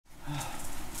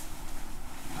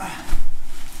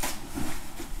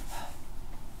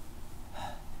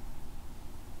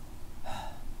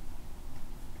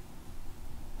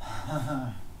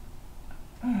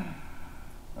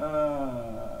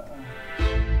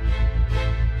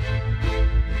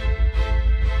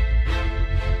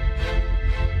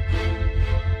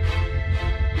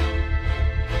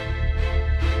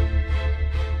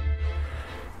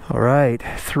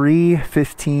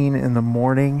3:15 in the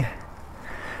morning.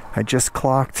 I just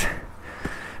clocked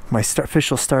my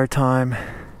official start time.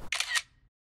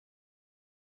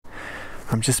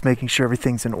 I'm just making sure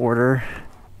everything's in order.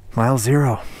 Mile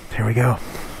 0. Here we go.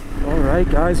 All right,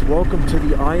 guys, welcome to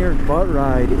the Iron Butt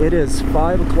Ride. It is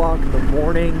 5 o'clock in the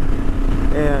morning,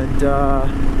 and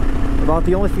about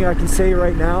the only thing I can say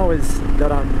right now is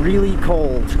that I'm really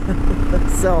cold.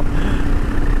 So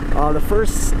the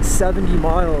first 70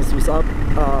 miles was up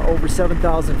over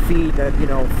 7,000 feet at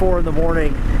 4 in the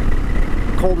morning,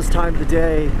 coldest time of the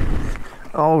day.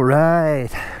 All right,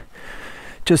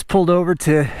 just pulled over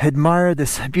to admire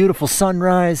this beautiful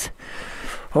sunrise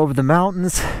over the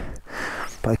mountains,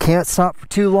 but I can't stop for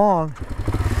too long,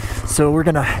 so we're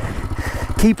gonna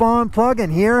keep on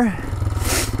plugging here.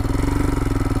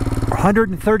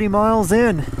 130 miles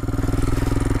in.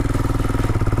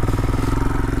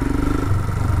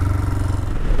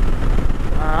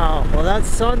 Wow, well, that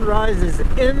sunrise is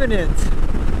imminent.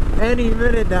 Any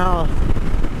minute now,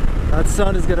 that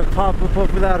sun is gonna pop up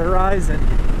over that horizon.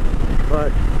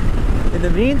 But in the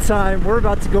meantime, we're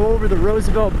about to go over the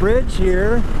Roosevelt Bridge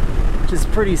here, which is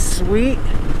pretty sweet.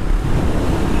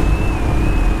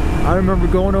 I remember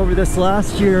going over this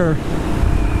last year.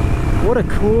 What a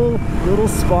cool little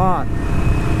spot.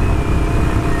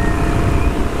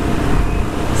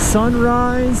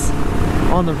 Sunrise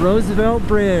on the Roosevelt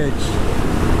Bridge.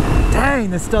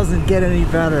 Dang, this doesn't get any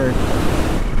better.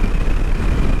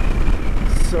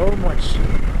 So much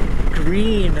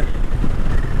green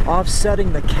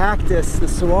offsetting the cactus, the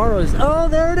saguaros. Oh,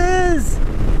 there it is!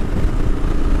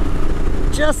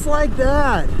 Just like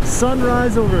that.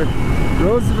 Sunrise over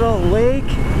Roosevelt Lake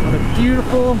on a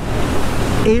beautiful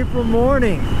April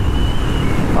morning.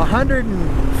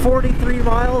 143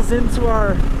 miles into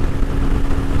our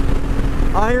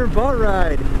Iron Butt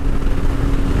Ride.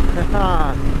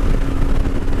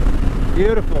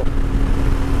 Beautiful.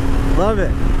 Love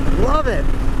it. Love it.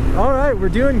 All right, we're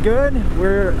doing good.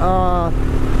 We're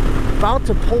about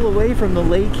to pull away from the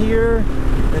lake here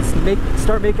and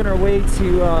start making our way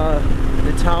to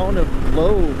the town of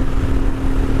Globe.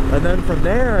 And then from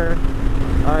there,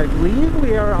 I believe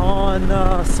we are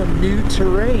on some new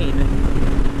terrain,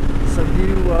 some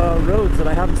new roads that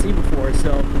I haven't seen before.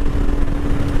 So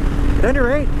at any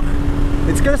rate,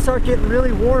 it's gonna start getting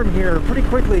really warm here pretty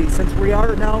quickly since we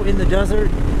are now in the desert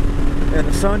and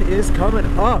the sun is coming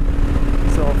up.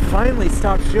 So I'll finally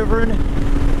stop shivering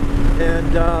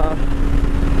and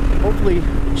hopefully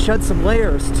shed some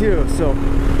layers too. So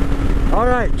all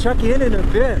right, check in a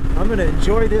bit. I'm gonna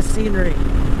enjoy this scenery.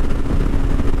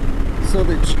 So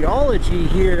the geology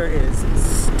here is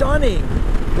stunning.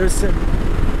 There's some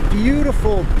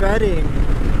beautiful bedding,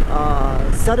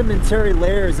 sedimentary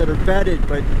layers that are bedded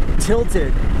but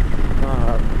tilted,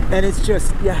 and it's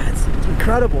just, yeah, it's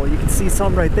incredible. You can see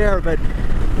some right there, but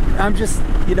I'm just,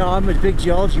 I'm a big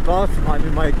geology buff. I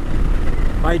mean, my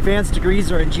advanced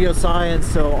degrees are in geoscience,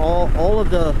 so all of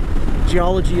the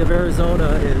geology of Arizona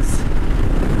is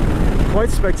quite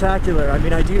spectacular. I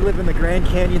mean, I do live in the Grand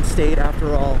Canyon state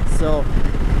after all, so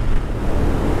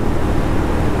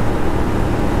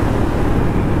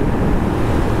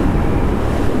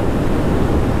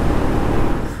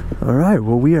all right,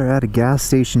 well, we are at a gas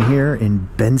station here in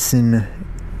Benson,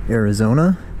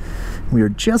 Arizona. We are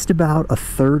just about a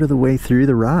third of the way through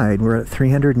the ride. We're at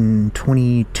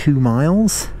 322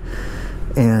 miles,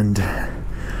 and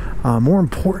more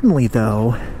importantly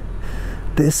though,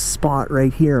 this spot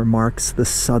right here marks the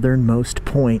southernmost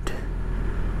point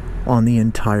on the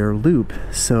entire loop.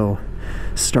 So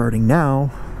starting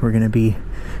now, we're going to be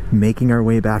making our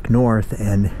way back north,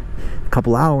 and a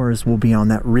couple hours we'll be on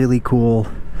that really cool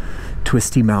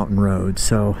twisty mountain road.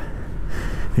 So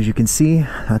as you can see,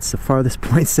 that's the farthest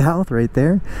point south right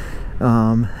there,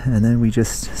 and then we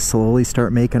just slowly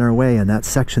start making our way, and that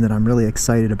section that I'm really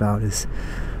excited about is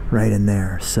right in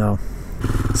there. So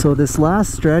this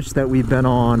last stretch that we've been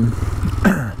on,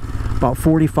 about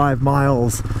 45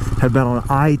 miles, have been on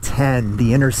I-10,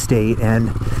 the interstate,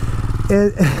 and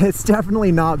it's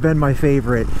definitely not been my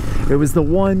favorite. It was the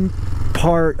one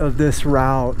part of this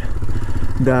route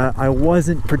that I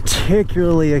wasn't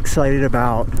particularly excited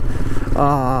about,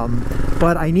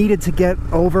 but I needed to get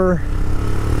over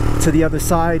to the other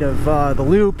side of the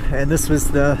loop, and this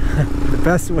was the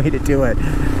best way to do it.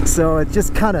 So it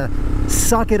just kind of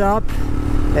suck it up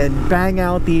and bang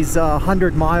out these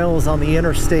 100 miles on the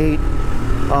interstate.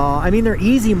 I mean, they're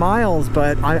easy miles,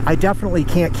 but I definitely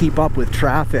can't keep up with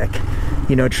traffic.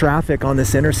 Traffic on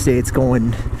this interstate's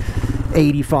going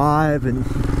 85, and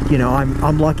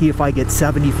I'm lucky if I get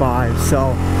 75.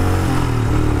 So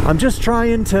I'm just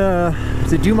trying to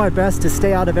to do my best to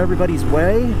stay out of everybody's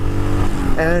way.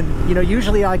 And you know,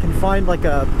 usually I can find like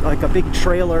a big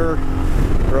trailer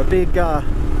or a big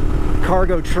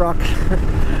cargo truck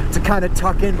to kind of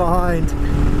tuck in behind,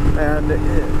 and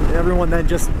everyone then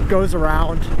just goes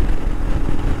around.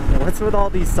 What's with all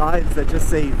these signs that just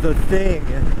say the thing?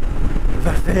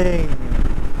 The thing.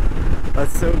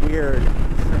 That's so weird.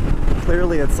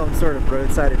 Clearly it's some sort of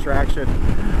roadside attraction.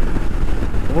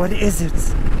 What is it?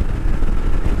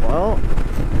 Well,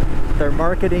 their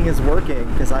marketing is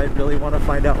working, because I really want to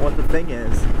find out what the thing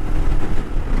is.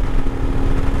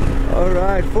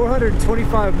 Alright,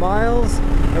 425 miles,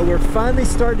 and we're finally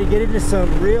starting to get into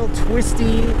some real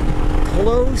twisty,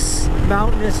 close,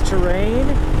 mountainous terrain,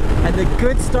 and the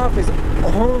good stuff is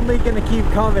only going to keep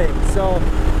coming. So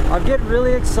I'm getting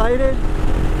really excited.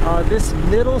 This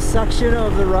middle section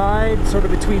of the ride, sort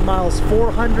of between miles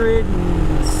 400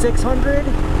 and 600,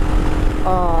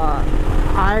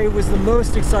 I was the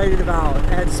most excited about,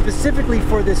 and specifically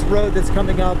for this road that's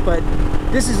coming up. But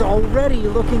this is already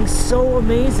looking so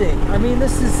amazing. I mean,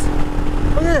 this is,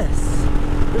 look at this.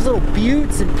 There's little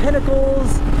buttes and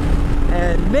pinnacles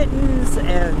and mittens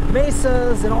and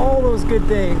mesas and all those good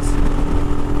things.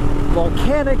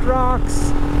 Volcanic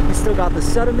rocks. We still got the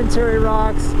sedimentary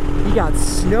rocks. You got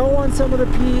snow on some of the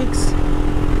peaks.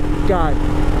 You got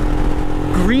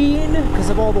green because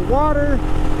of all the water.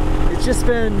 It's just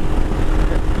been,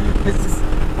 it's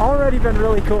already been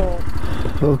really cool.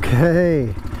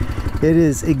 Okay, it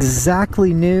is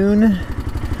exactly noon.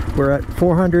 We're at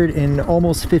 400 and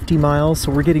almost 50 miles,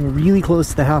 so we're getting really close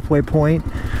to the halfway point.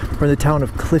 We're in the town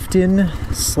of Clifton /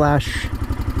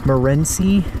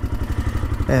 Morenci,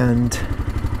 and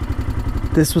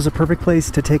this was a perfect place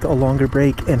to take a longer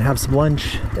break and have some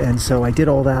lunch, and so I did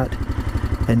all that,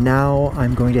 and now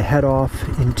I'm going to head off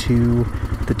into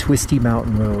the twisty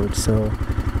mountain road. So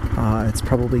it's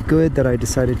probably good that I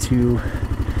decided to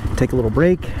take a little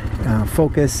break,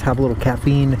 focus, have a little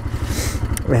caffeine,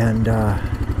 and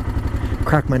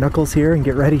crack my knuckles here and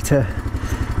get ready to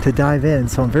dive in.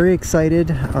 So I'm very excited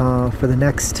for the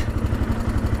next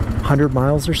 100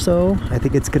 miles or so. I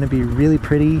think it's going to be really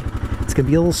pretty. It's going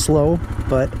to be a little slow,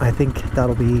 but I think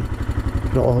it'll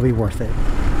all be worth it.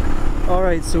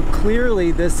 Alright, so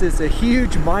clearly this is a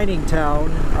huge mining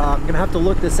town. I'm going to have to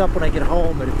look this up when I get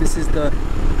home, but if this is the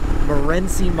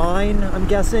Morenci Mine, I'm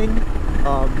guessing.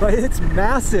 But it's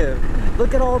massive.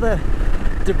 Look at all the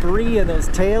debris and those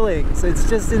tailings. It's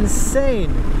just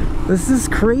insane. This is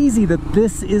crazy that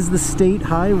this is the state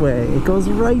highway. It goes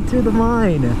right through the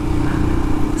mine.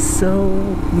 So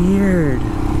weird.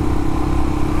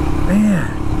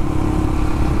 Man.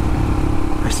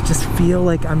 I just feel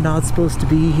like I'm not supposed to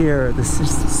be here. This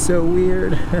is so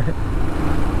weird.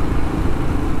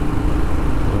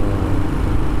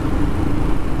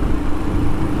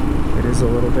 It is a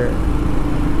little bit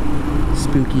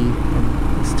spooky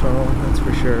in this tunnel, that's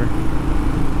for sure.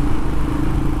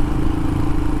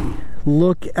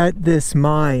 Look at this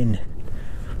mine.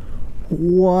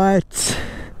 What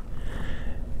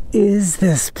is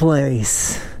this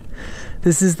place?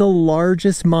 This is the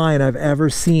largest mine I've ever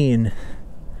seen.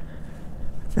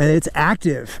 And it's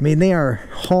active. I mean, they are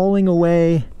hauling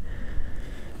away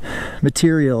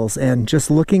materials, and just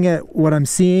looking at what I'm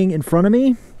seeing in front of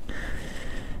me,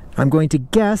 I'm going to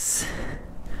guess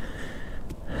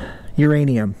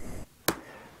uranium.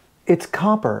 It's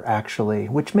copper, actually,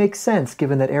 which makes sense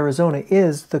given that Arizona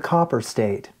is the copper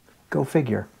state. Go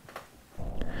figure.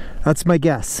 That's my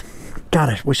guess. God,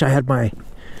 I wish I had my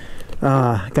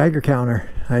Geiger counter.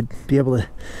 I'd be able to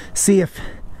see if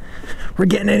we're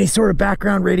getting any sort of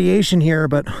background radiation here,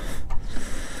 but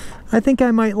I think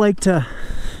I might like to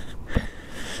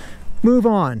move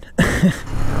on.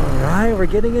 Alright, we're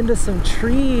getting into some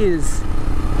trees.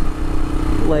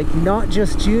 Like, not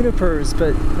just junipers,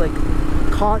 but like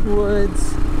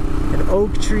cottonwoods and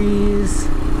oak trees.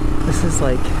 This is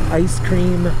like ice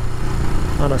cream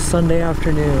on a Sunday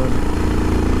afternoon.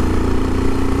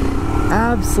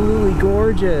 Absolutely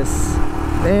gorgeous.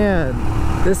 Man,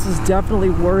 this is definitely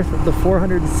worth the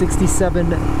 467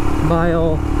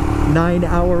 mile,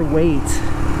 9-hour wait.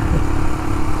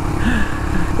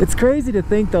 It's crazy to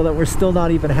think though that we're still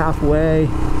not even halfway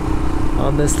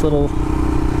on this little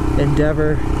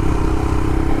endeavor.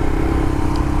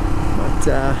 But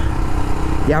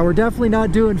yeah, we're definitely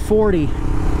not doing 40.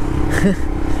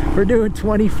 We're doing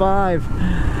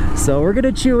 25. So we're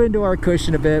gonna chew into our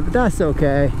cushion a bit, but that's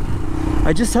okay.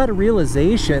 I just had a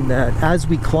realization that as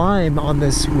we climb on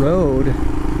this road,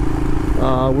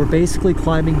 we're basically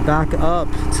climbing back up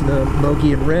to the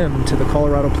Mogollon Rim, to the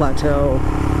Colorado Plateau,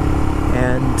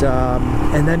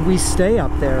 and then we stay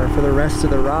up there for the rest of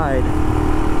the ride.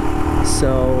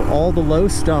 So all the low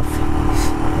stuff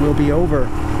will be over.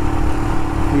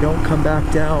 We don't come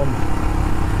back down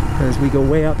as we go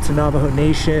way up to Navajo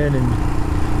Nation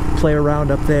and play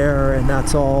around up there, and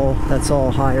that's all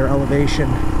higher elevation.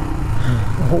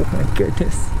 Oh my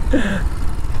goodness.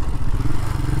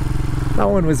 That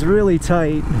one was really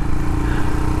tight.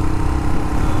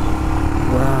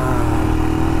 Wow.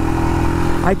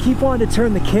 I keep wanting to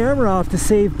turn the camera off to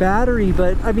save battery,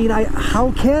 but I mean,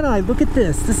 how can I? Look at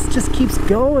this. This just keeps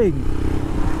going.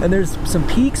 And there's some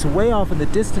peaks way off in the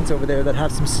distance over there that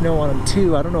have some snow on them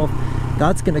too. I don't know if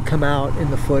that's going to come out in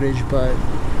the footage, but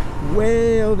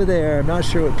way over there, I'm not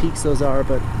sure what peaks those are,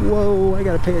 but whoa, I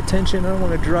got to pay attention. I don't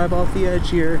want to drive off the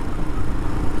edge here.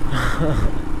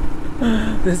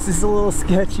 This is a little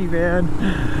sketchy, man.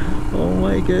 Oh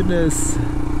my goodness.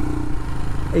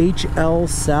 HL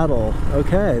Saddle.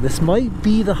 Okay, this might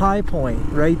be the high point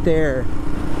right there.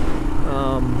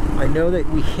 I know that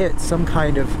we hit some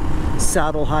kind of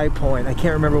saddle high point. I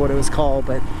can't remember what it was called,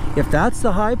 but if that's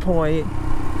the high point,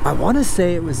 I want to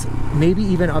say it was maybe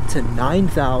even up to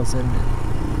 9,000.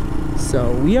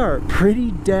 So we are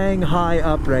pretty dang high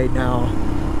up right now.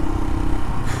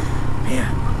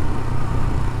 Man,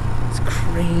 it's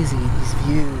crazy, these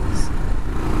views.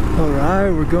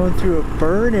 Alright, we're going through a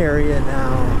burn area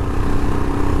now.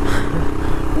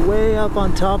 Way up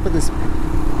on top of this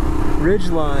ridge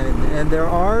line, and there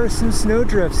are some snow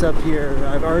drifts up here.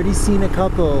 I've already seen a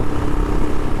couple.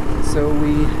 So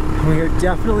we are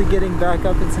definitely getting back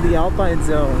up into the alpine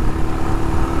zone.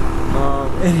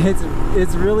 And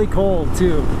it's really cold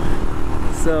too.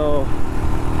 So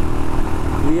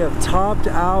we have topped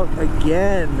out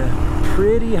again,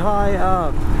 pretty high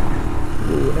up.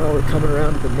 Ooh, now we're coming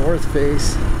around to the north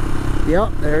face.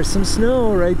 Yep, there's some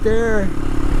snow right there.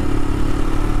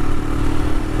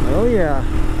 Oh yeah.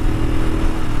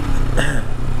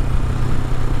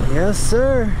 Yes,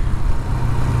 sir.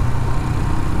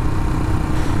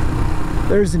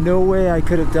 There's no way I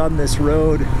could have done this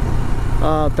road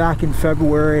back in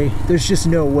February. There's just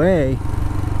no way.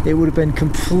 It would have been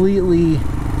completely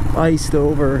iced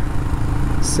over.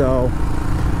 So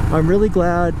I'm really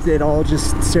glad it all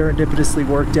just serendipitously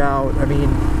worked out. I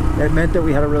mean, it meant that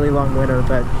we had a really long winter,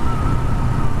 but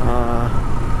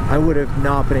I would have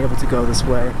not been able to go this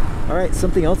way. All right,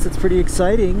 something else that's pretty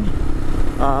exciting.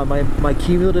 My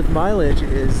cumulative mileage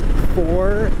is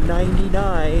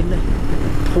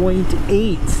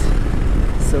 499.8.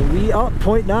 So we are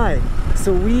 0.9.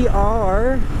 So we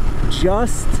are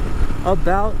just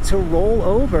about to roll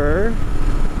over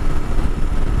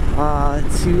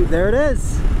to, there it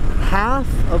is, half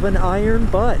of an iron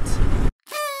butt.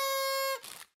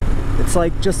 It's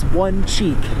like just one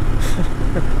cheek.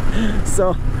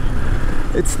 So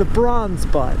it's the bronze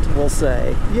butt, we'll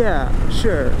say. Yeah,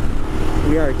 sure.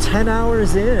 We are 10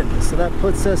 hours in, so that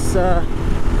puts us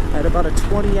at about a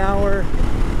 20-hour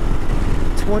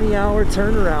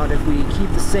turnaround if we keep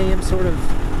the same sort of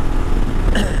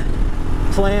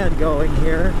plan going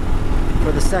here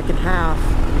for the second half.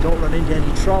 If we don't run into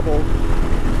any trouble,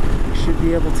 we should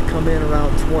be able to come in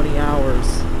around 20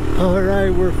 hours.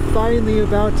 Alright, we're finally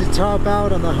about to top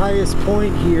out on the highest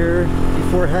point here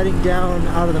before heading down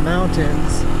out of the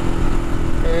mountains.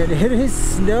 And it is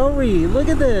snowy. Look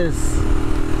at this.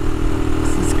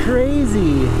 This is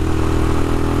crazy.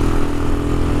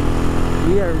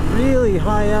 We are really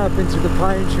high up into the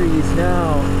pine trees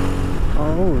now.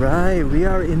 Alright, we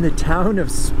are in the town of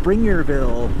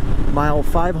Springerville, mile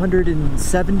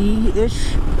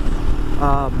 570-ish.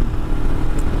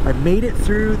 I made it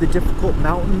through the difficult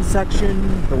mountain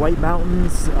section, the White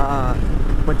Mountains,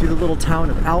 went through the little town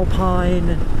of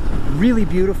Alpine. Really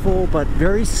beautiful, but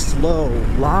very slow.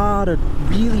 A lot of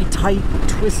really tight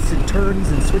twists and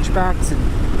turns and switchbacks, and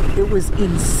it was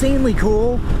insanely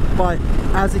cool, but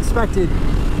as expected,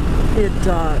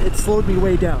 it slowed me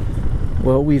way down.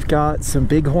 Well, we've got some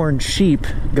bighorn sheep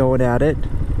going at it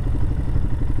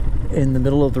in the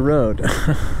middle of the road.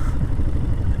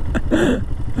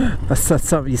 That's not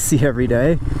something you see every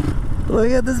day.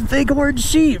 Look at this bighorn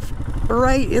sheep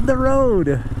right in the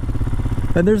road.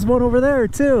 And there's one over there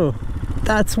too.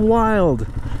 That's wild.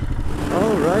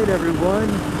 Alright everyone,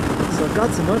 so I've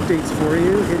got some updates for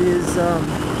you. It is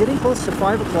getting close to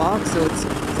 5 o'clock, so it's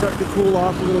starting to cool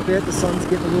off a little bit. The sun's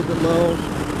getting a little bit low.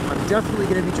 I'm definitely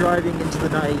going to be driving into the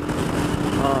night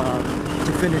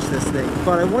to finish this thing.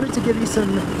 But I wanted to give you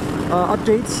some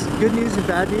updates, good news and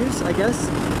bad news, I guess.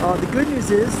 The good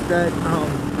news is that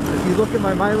if you look at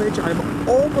my mileage, I'm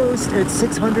almost at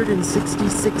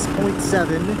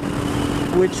 666.7,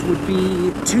 which would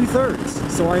be 2/3.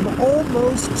 So I'm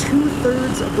almost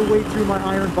 2/3 of the way through my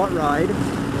iron butt ride.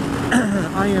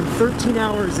 I am 13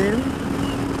 hours in,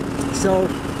 so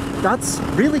that's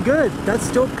really good. That's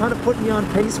still kind of putting me on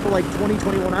pace for like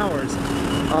 20-21 hours.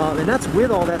 And that's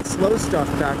with all that slow stuff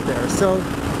back there. So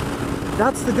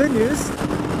that's the good news.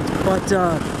 But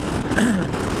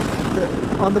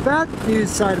on the bad news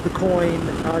side of the coin,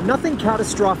 nothing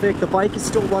catastrophic. The bike is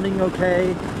still running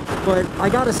okay. But I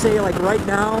gotta say, like right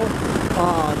now,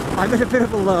 I'm in a bit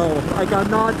of a low. Like I'm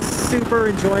not super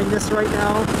enjoying this right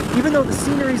now. Even though the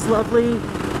scenery's lovely,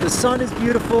 the sun is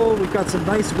beautiful, we've got some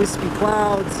nice wispy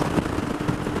clouds.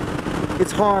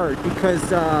 It's hard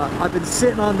because I've been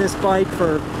sitting on this bike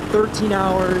for 13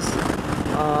 hours.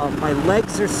 My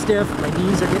legs are stiff, my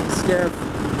knees are getting stiff,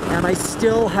 and I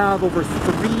still have over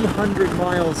 300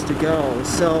 miles to go.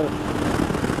 So,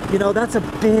 you know, that's a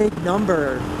big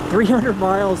number. 300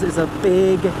 miles is a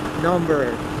big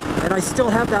number. And I still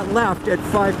have that left at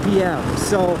 5 p.m.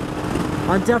 So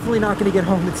I'm definitely not going to get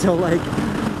home until like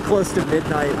close to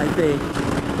midnight, I think.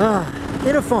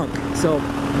 In a funk. So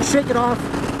shake it off.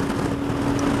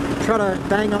 Try to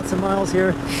bang out some miles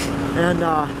here. And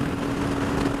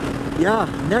yeah,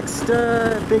 next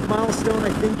big milestone I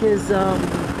think is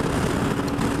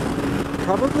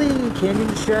probably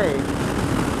Canyon Shea.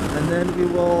 And then we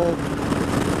will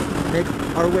make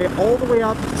our way all the way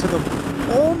up to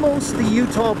almost the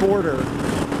Utah border.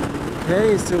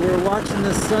 Okay, so we're watching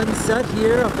the sunset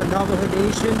here up in Navajo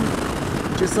Nation.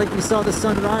 Just like we saw the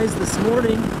sunrise this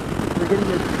morning, we're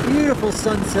getting a beautiful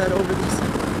sunset over these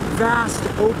vast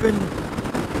open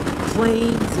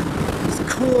plains and these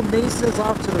cool mesas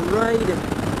off to the right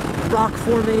and rock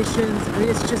formations. I mean,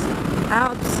 it's just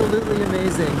absolutely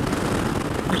amazing.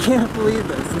 I can't believe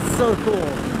this. It's so cool.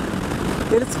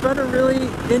 It's been a really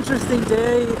interesting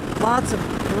day. Lots of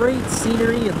great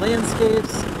scenery and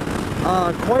landscapes.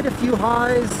 Quite a few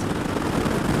highs.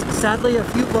 Sadly, a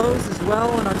few lows as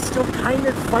well. And I'm still kind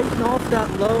of fighting off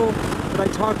that low that I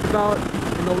talked about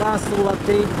in the last little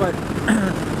update. But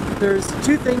there's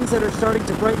two things that are starting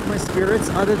to brighten my spirits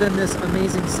other than this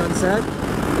amazing sunset.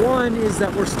 One is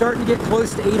that we're starting to get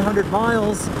close to 800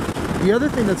 miles. The other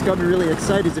thing that's got me really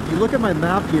excited is if you look at my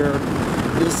map here,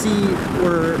 you'll see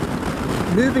we're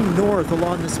moving north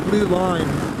along this blue line,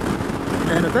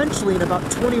 and eventually in about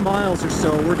 20 miles or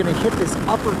so we're going to hit this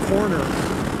upper corner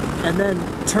and then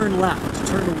turn left,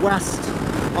 turn west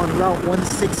on Route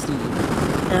 160.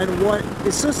 And what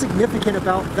is so significant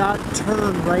about that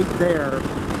turn right there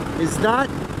is that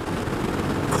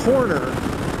corner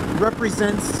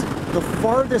represents the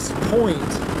farthest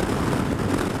point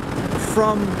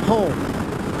from home,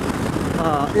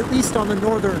 at least on the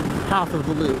northern half of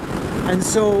the loop. And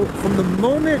so from the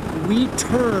moment we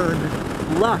turn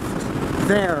left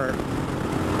there,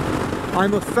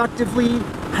 I'm effectively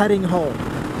heading home.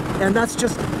 And that's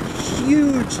just a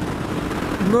huge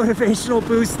motivational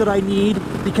boost that I need,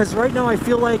 because right now I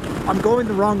feel like I'm going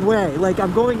the wrong way. Like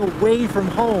I'm going away from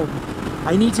home.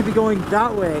 I need to be going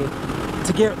that way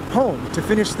to get home, to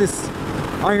finish this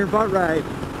iron butt ride.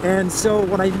 And so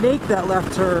when I make that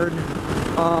left turn,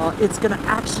 it's gonna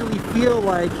actually feel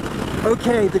like,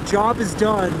 okay, the job is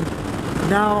done.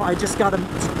 Now I just gotta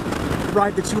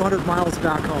ride the 200 miles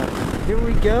back home. Here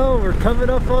we go, we're coming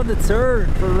up on the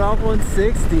turn for Route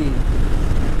 160.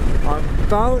 I'm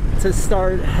about to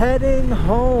start heading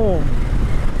home.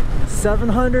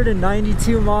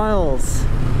 792 miles.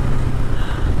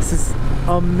 This is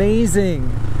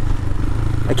amazing.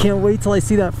 I can't wait till I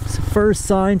see that first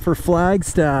sign for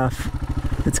Flagstaff.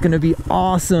 It's gonna be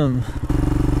awesome.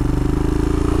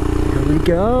 Here we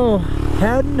go,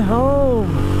 heading home.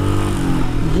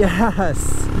 Yes.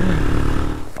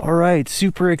 All right,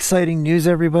 super exciting news,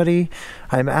 everybody.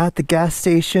 I'm at the gas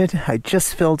station. I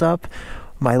just filled up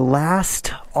my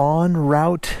last en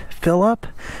route fill up.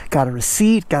 Got a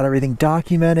receipt, got everything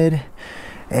documented,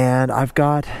 and I've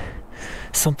got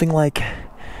something like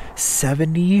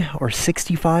 70 or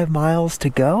 65 miles to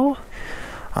go.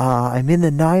 I'm in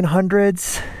the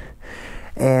 900s,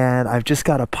 and I've just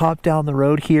got to pop down the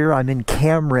road here. I'm in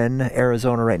Cameron,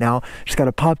 Arizona right now. Just got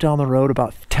to pop down the road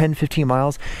about 10-15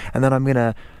 miles, and then I'm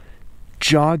gonna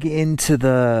jog into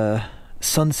the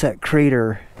Sunset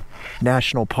Crater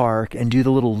National Park and do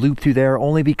the little loop through there,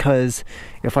 only because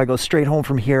if I go straight home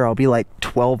from here I'll be like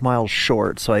 12 miles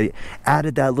short. So I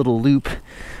added that little loop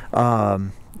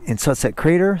in Sunset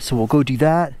Crater, so we'll go do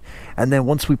that, and then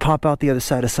once we pop out the other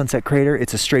side of Sunset Crater,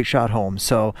 it's a straight shot home.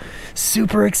 So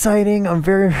super exciting. I'm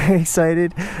very, very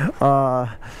excited.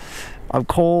 I'm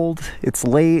cold, it's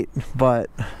late, but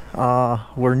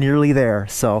we're nearly there.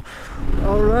 So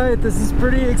all right, this is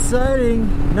pretty exciting.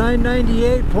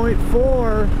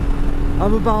 998.4.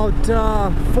 I'm about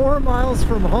 4 miles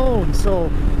from home, so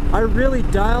I really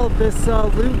dialed this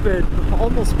loop in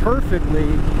almost perfectly.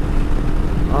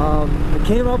 It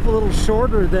came up a little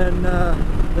shorter than the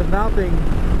mapping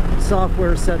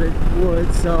software said it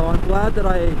would, so I'm glad that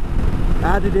I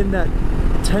added in that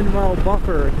 10-mile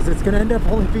buffer, because it's going to end up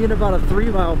only being about a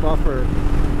 3-mile buffer.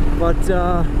 But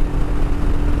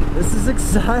this is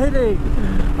exciting.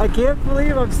 I can't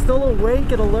believe I'm still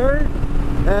awake and alert,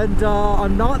 and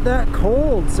I'm not that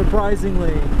cold,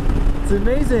 surprisingly. It's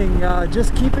amazing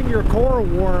just keeping your core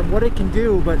warm, what it can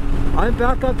do. But I'm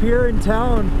back up here in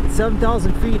town,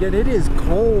 7,000 feet, and it is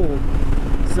cold.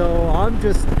 So I'm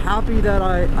just happy that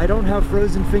I don't have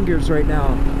frozen fingers right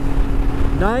now.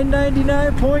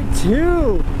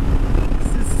 999.2!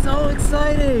 This is so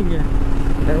exciting!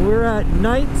 And we're at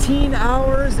 19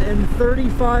 hours and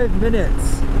 35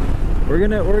 minutes. We're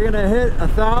gonna hit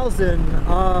 1,000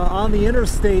 on the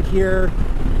interstate here.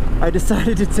 I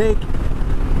decided to take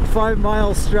a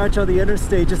 5-mile stretch on the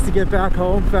interstate just to get back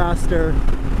home faster.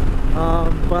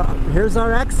 But here's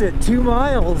our exit, 2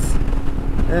 miles.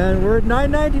 And we're at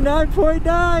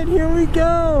 999.9, here we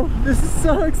go! This is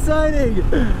so exciting!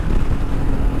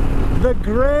 The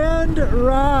Grand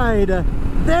Ride,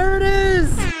 there it is!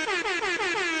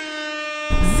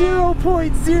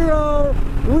 0.0,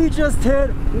 we just hit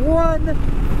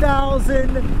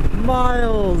 1,000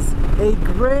 miles, a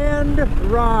grand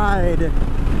ride.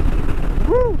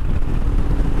 Woo!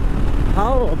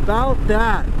 How about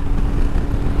that?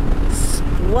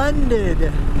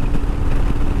 Splendid!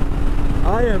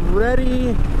 I am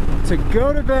ready to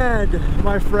go to bed,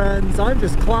 my friends. I'm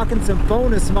just clocking some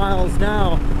bonus miles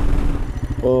now.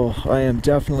 Oh, I am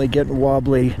definitely getting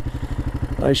wobbly.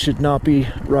 I should not be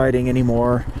riding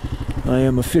anymore. I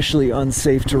am officially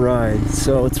unsafe to ride.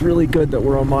 So it's really good that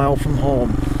we're a mile from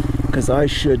home, because I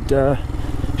should not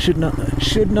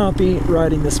be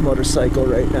riding this motorcycle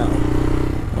right now.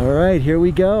 All right, here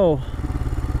we go.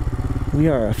 We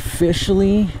are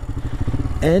officially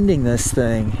ending this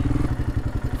thing.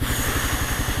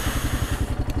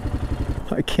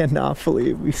 I cannot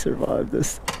believe we survived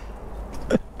this.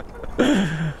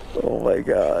 Oh my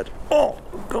God. Oh,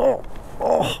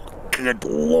 good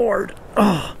Lord.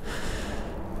 Oh,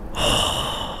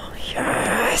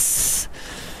 yes.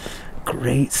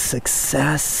 Great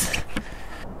success.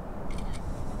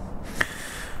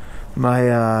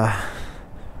 My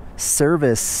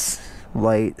service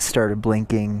light started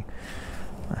blinking.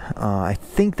 I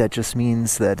think that just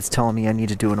means that it's telling me I need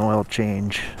to do an oil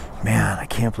change. Man, I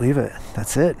can't believe it.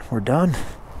 That's it. We're done.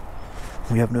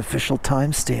 We have an official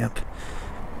timestamp.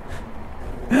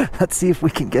 Let's see if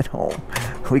we can get home.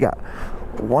 We got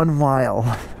 1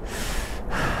 mile.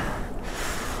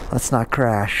 Let's not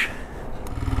crash.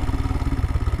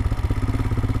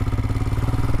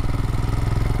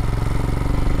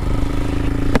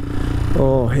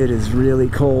 Oh, it is really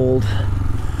cold.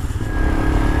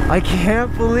 I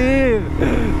can't believe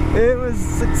it was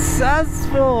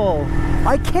successful.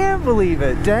 I can't believe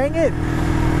it. Dang it.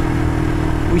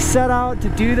 We set out to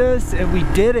do this and we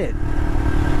did it.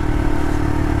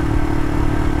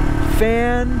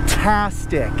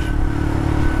 Fantastic.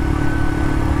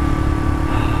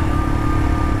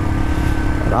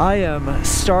 And I am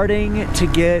starting to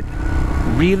get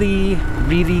really,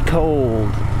 really cold.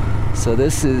 So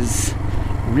this is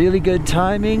really good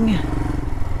timing.